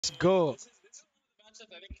Let's go.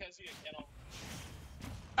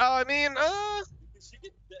 I mean,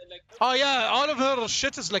 oh yeah, all of her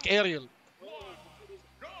shit is like aerial.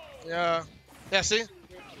 Yeah. Yeah, see?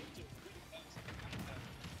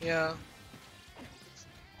 Yeah.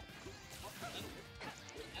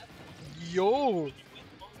 Yo.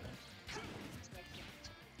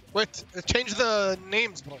 Wait, change the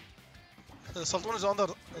names, bro. Sultoon is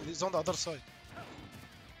on the other side.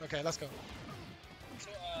 Okay, let's go. So,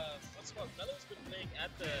 what's called? MELO's been playing at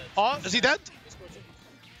the. Oh, is he dead?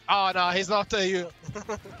 Oh no, he's not you.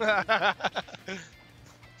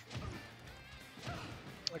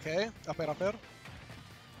 Okay, up here.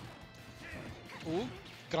 Ooh,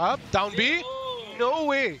 grab, down B. Oh. No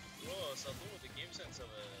way. Bro, Sultoon with the game sense of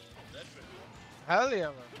a veteran. Hell yeah,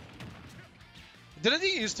 man. Didn't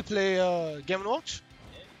he used to play Game & Watch?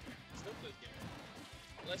 Yeah, still plays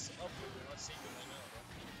game. Less up, we're not seeing him right now,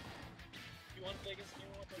 bro. You want to play against Game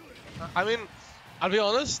 & Watch? I mean, I'll be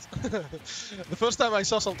honest. The first time I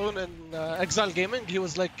saw Sultoon in Exile Gaming, he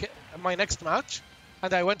was like my next match.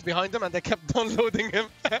 And I went behind him and I kept downloading him.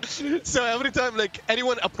 So every time like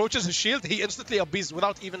anyone approaches his shield, he instantly abused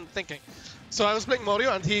without even thinking. So I was playing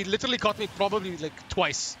Mario and he literally caught me probably like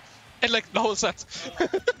twice. In like the whole set.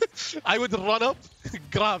 I would run up,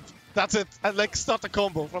 grab, that's it. And like start a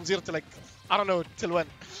combo from 0 to like, I don't know, till when.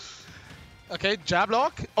 Okay, jab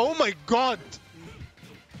lock. Oh my god.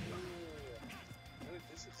 Dude,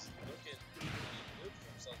 this is looking good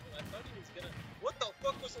from Sultoon. I thought he was gonna. What the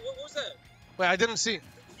fuck was that? Wait, I didn't see.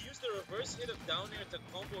 He used the reverse hit of down air to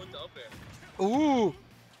combo into up air. Ooh.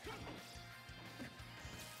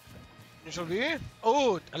 Neutral B.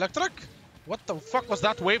 Oh, electric? What the fuck was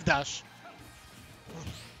that wave dash?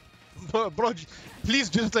 Bro, please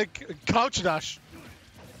just like crouch dash.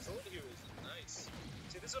 The throw here is nice.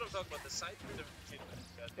 See, this is what I'm talking about. The side difference between these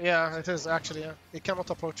guys. Yeah, it is actually, yeah. He cannot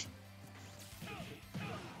approach.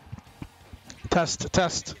 Test.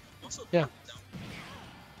 Also, Yeah. down.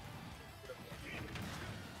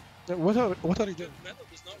 What are you doing? MELO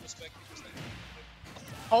does not respect people's stand.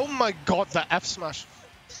 Oh my god, the F smash.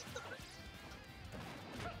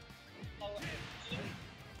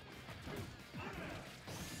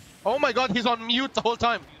 Oh my god, he's on mute the whole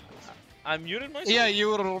time. I muted myself? Yeah, you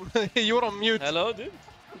were on mute. Hello, dude?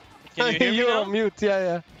 Can you hear me You're now? on mute,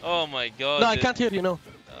 yeah. Oh my god. No, I dude. can't hear you, no.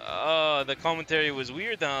 The commentary was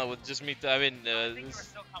weird now with just me. I mean, I think we're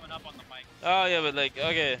still coming up on the mic. oh yeah, but like,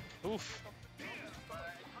 okay. Oof.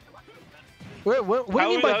 Wait, what do you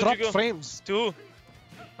mean by how'd you dropped go? frames? 2.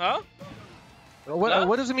 Huh?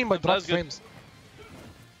 What does it mean by That dropped was good. frames?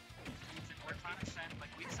 We're trying to send,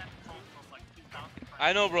 like, we sent code from like 2,000.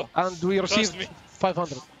 I know, bro. And we Trust received me.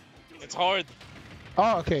 500. It's hard.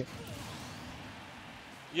 Oh, okay.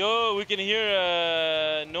 Yo, we can hear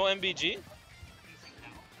no MBG.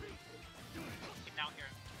 Now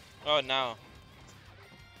here. Oh, now.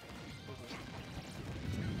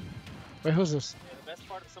 Wait, who's this? Yeah, the best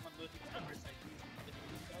part of someone losing the number is like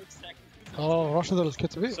 5 seconds. Oh, Rashid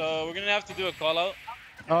al-Kitbi. So we're gonna have to do a call out.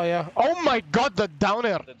 Oh, yeah. Oh my god, the down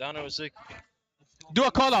air. The downer was sick. Do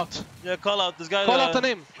a call out. Yeah, call out. This guy. Call out the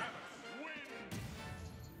name.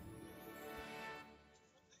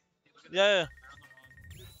 Yeah.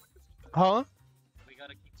 Huh? We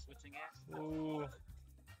gotta keep switching it. Ooh.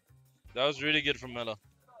 That was really good from MELO.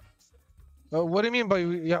 What do you mean by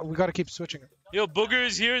we gotta keep switching it? Yo, Booger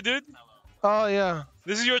is here, dude. Oh, yeah.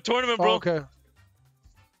 This is your tournament, Oh, bro. okay.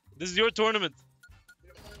 This is your tournament.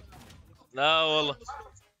 لا والله.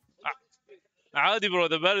 عادي bro.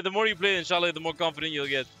 The more you play, inshallah, the more confident you'll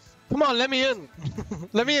get. Come on, let me in.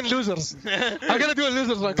 Let me in, losers. I'm gonna do a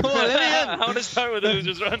losers run. Come on, let I want to start with the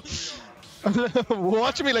losers run. me in.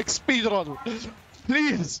 Watch me like speed run.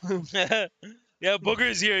 Please. Yeah, Booger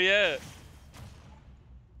is here, yeah.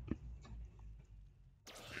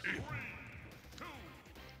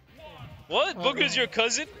 What? Booger's your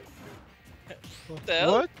cousin? What the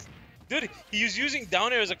hell? What? Dude, he's using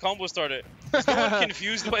down air as a combo starter. Is no one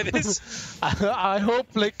confused by this? I hope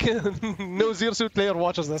like no Zero Suit player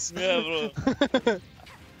watches this. Yeah, bro.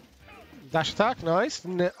 Dash attack, nice.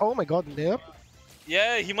 Oh my god, Nair.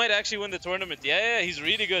 Yeah, he might actually win the tournament. Yeah, he's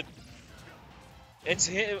really good. It's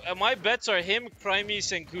him. My bets are him, Crimey,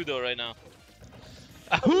 Senkudo right now.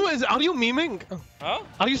 Are you memeing? Huh?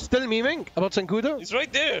 Are you still memeing about Senkudo? He's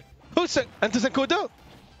right there. Who's Senkudo?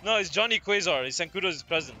 No, it's Johnny Quasar. He's Senkudo's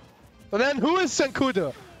president. But then who is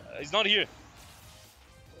Senkudo? He's not here.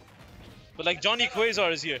 But like Johnny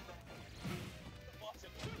Quasar is here.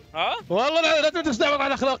 Huh? والله لا تستعبط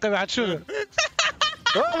على اخلاقي بعد شو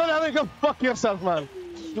والله العظيم fuck yourself man.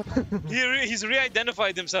 He's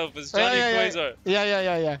re-identified himself as Johnny Quasar.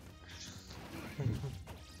 Yeah.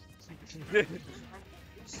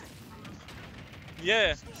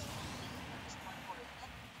 Yeah.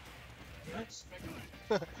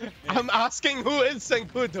 I'm asking who is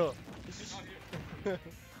Senkudo.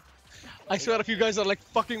 I swear if you guys are like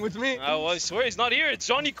fucking with me. Oh, I swear he's not here. It's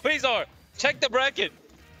Johnny Quasar. Check the bracket.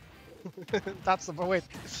 That's the wait.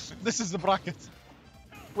 This is the bracket.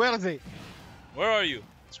 Where is he? Where are you?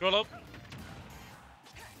 Scroll up.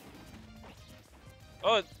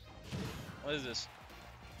 Oh, what is this?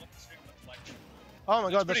 Oh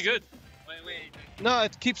my god, Pretty good. Wait. No,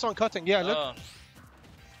 it keeps on cutting. Yeah, look.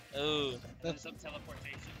 Oh. There's some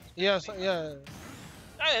teleportation. Yeah, so, yeah.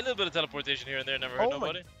 A little bit of teleportation here and there. Never hurt Oh my-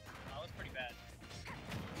 nobody. That was pretty bad.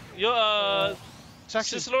 Yo, It's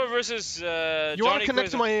actually, Sislor versus you want Johnny to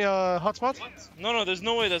connect to Quasar. my hotspot? No, there's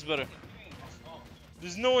no way that's better.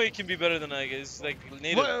 There's no way it can be better than I guess. Like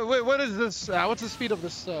native. Wait, what is this? What's the speed of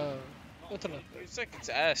this internet? It's like it's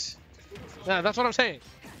ass. Yeah, that's what I'm saying.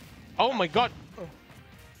 Oh my god.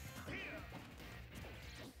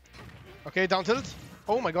 Okay, down tilt.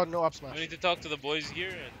 Oh my god, no up We smash. need to talk to the boys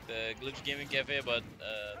here at Glitch Gaming Cafe about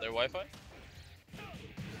their Wi-Fi.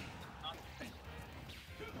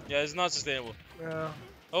 Yeah, it's not sustainable. Yeah.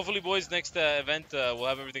 Hopefully, boys, next event we'll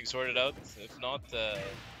have everything sorted out. If not,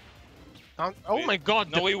 Oh my god.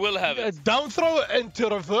 no, we will have it. Down throw into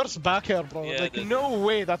reverse back air, bro. Yeah, like, the- no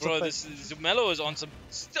way that's Bro, a thing. this MELO is on some.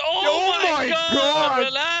 Oh my God!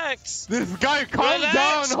 Relax, This guy, calm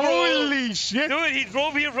Relax, down. bro. Holy shit. dude. He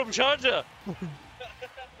drove here from Sharjah.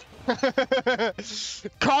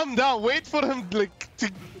 Calm down. Wait for him like to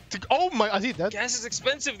oh my, is he dead? Gas is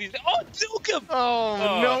expensive these days. Oh, nuke him! Oh,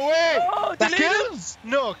 Oh. no way. Oh, That delete him. kills?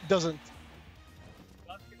 No, it doesn't.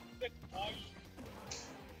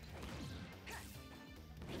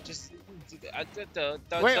 Just.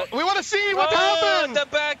 Wait, we want to see what oh, happened. the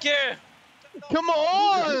back here. Come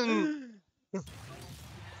on.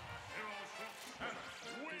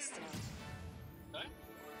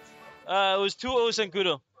 It was 2-0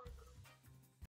 Senkudo.